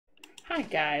Hi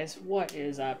guys, what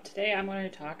is up? Today I'm going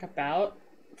to talk about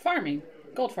farming,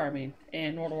 gold farming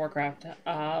in World of Warcraft.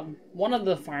 One of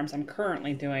the farms I'm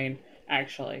currently doing,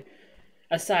 actually,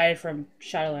 aside from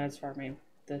Shadowlands farming,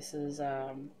 this is,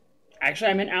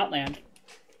 actually I'm in Outland.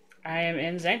 I am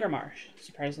in Zangarmarsh,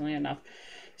 surprisingly enough.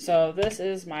 So this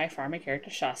is my farming character,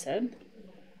 Shased.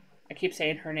 I keep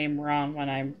saying her name wrong when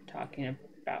I'm talking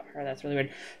about her, that's really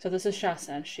weird. So this is Shased.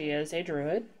 She is a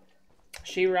druid.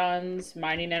 She runs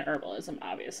mining and herbalism,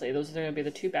 obviously. Those are going to be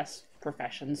the two best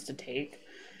professions to take.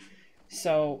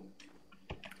 So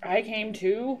I came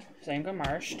to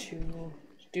Zangarmarsh to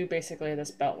do basically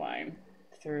this belt line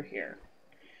through here.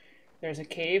 There's a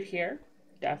cave here.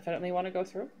 Definitely want to go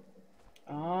through.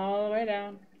 All the way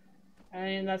down.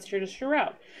 And that's just your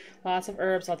route. Lots of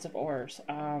herbs, lots of ores.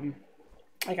 I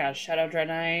got Shadow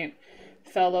Dreadnought,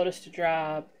 Fell Lotus to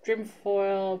drop,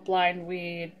 Dreamfoil,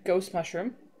 Blindweed, Ghost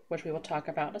Mushroom, which we will talk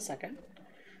about in a second.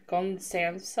 Golden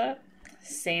Sand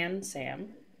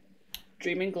Sam,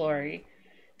 Dreaming Glory,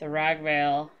 the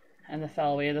Ragveil, and the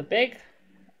Fellweed.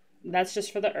 That's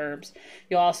just for the herbs.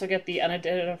 You'll also get the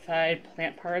unidentified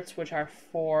plant parts, which are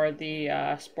for the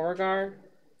Sporgar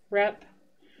rep,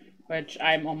 which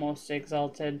I'm almost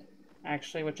exalted,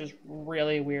 actually, which is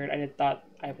really weird. I thought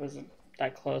I wasn't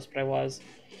that close, but I was.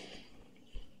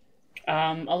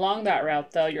 Along that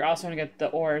route, though, you're also going to get the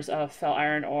ores of Fel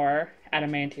Iron Ore,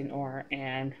 Adamantine Ore,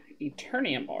 and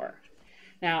Eternium Ore.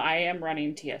 Now, I am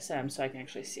running TSM, so I can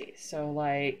actually see. So,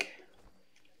 like,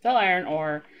 Fel Iron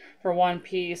Ore, for one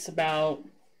piece, about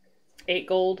 8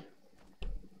 gold.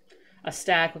 A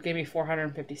stack will give me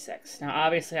 456. Now,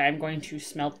 obviously, I'm going to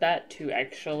smelt that to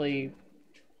actually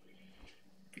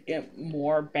get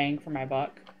more bang for my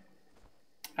buck.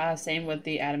 Same with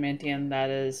the Adamantine, that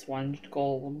is 1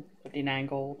 gold, 59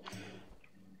 gold.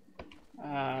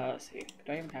 Let's see,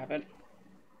 do I even have it?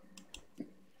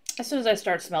 As soon as I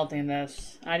start smelting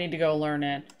this, I need to go learn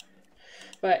it.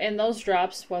 But in those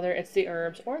drops, whether it's the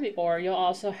herbs or the ore, you'll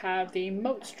also have the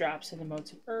motes drops, and the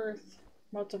motes of earth,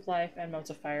 motes of life, and motes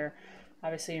of fire.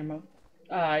 Obviously,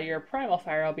 your primal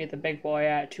fire will be the big boy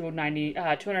at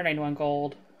 291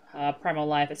 gold, primal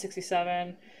life at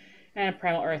 67, and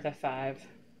primal earth at 5.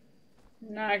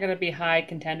 Not going to be high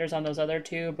contenders on those other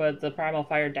two, but the Primal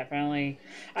Fire definitely.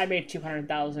 I made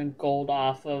 200,000 gold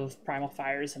off of Primal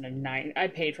Fires in a night. I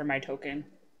paid for my token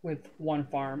with one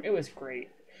farm. It was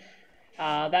great.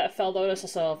 That Fell Lotus will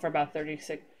sell for about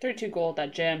 32 gold.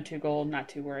 That gem, 2 gold, not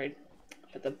too worried.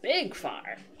 But the big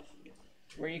farm,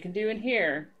 where you can do in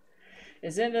here,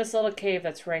 is in this little cave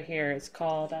that's right here. It's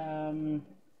called,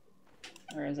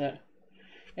 where is it?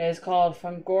 It is called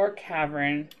Fungor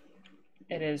Cavern.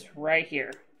 It is right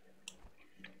here.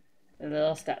 A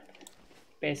little step.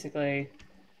 Basically,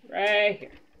 right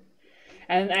here.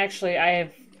 And actually, I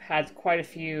have had quite a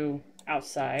few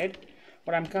outside.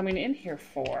 What I'm coming in here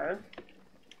for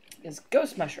is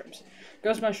ghost mushrooms.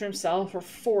 Ghost mushrooms sell for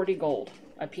 40 gold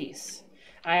a piece.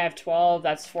 I have 12,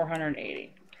 that's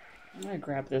 480. I'm gonna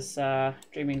grab this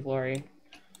Dreaming Glory.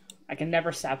 I can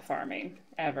never stop farming,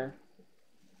 ever.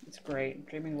 It's great.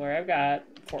 Dreaming Glory, I've got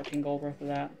 14 gold worth of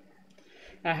that.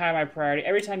 I have my priority.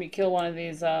 Every time you kill one of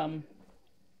these little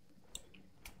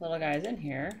guys in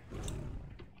here,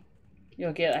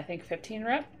 you'll get, I think, 15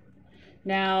 rep.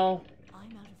 Now,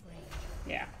 I'm out of range.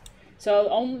 Yeah.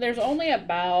 So there's only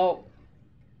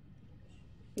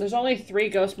 3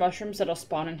 ghost mushrooms that'll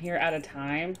spawn in here at a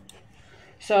time.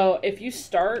 So if you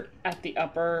start at the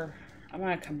upper, I'm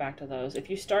gonna come back to those. If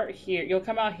you start here, you'll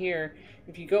come out here.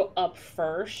 If you go up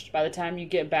first, by the time you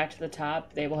get back to the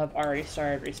top, they will have already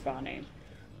started respawning.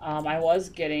 I was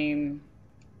getting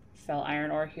Fel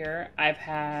Iron Ore here. I've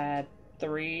had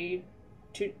 3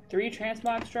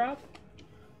 transmogs drop.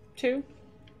 2.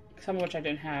 Some of which I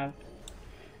didn't have.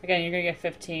 Again, you're going to get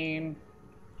 15.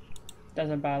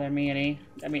 Doesn't bother me any.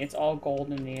 I mean, it's all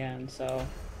gold in the end, so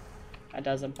that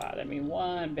doesn't bother me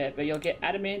one bit. But you'll get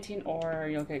Adamantine Ore,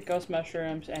 you'll get Ghost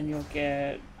Mushrooms, and you'll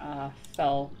get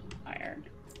Fel Iron.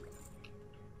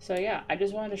 So yeah, I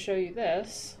just wanted to show you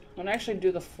this. I'm going to actually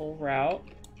do the full route.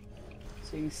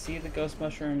 So you can see the ghost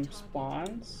mushroom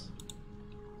spawns.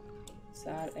 Is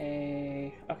that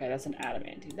a... Okay, that's an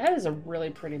adamantine. That is a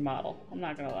really pretty model. I'm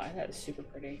not gonna lie, that is super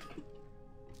pretty.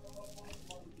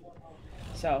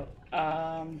 So,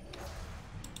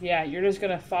 yeah, you're just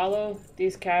gonna follow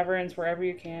these caverns wherever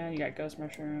you can. You got ghost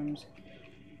mushrooms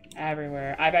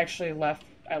everywhere. I've actually left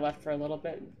for a little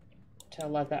bit to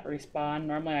let that respawn.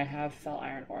 Normally I have Fel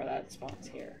Iron Ore that spawns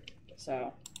here.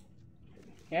 So,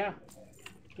 yeah.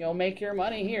 You'll make your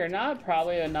money here. Not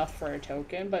probably enough for a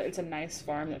token, but it's a nice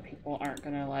farm that people aren't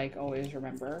gonna like always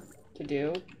remember to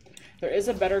do. There is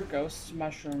a better ghost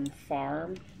mushroom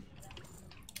farm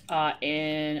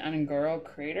in Angoro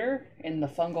Crater in the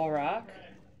Fungal Rock.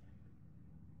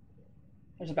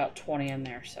 There's about 20 in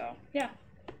there, so yeah.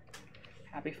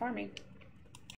 Happy farming.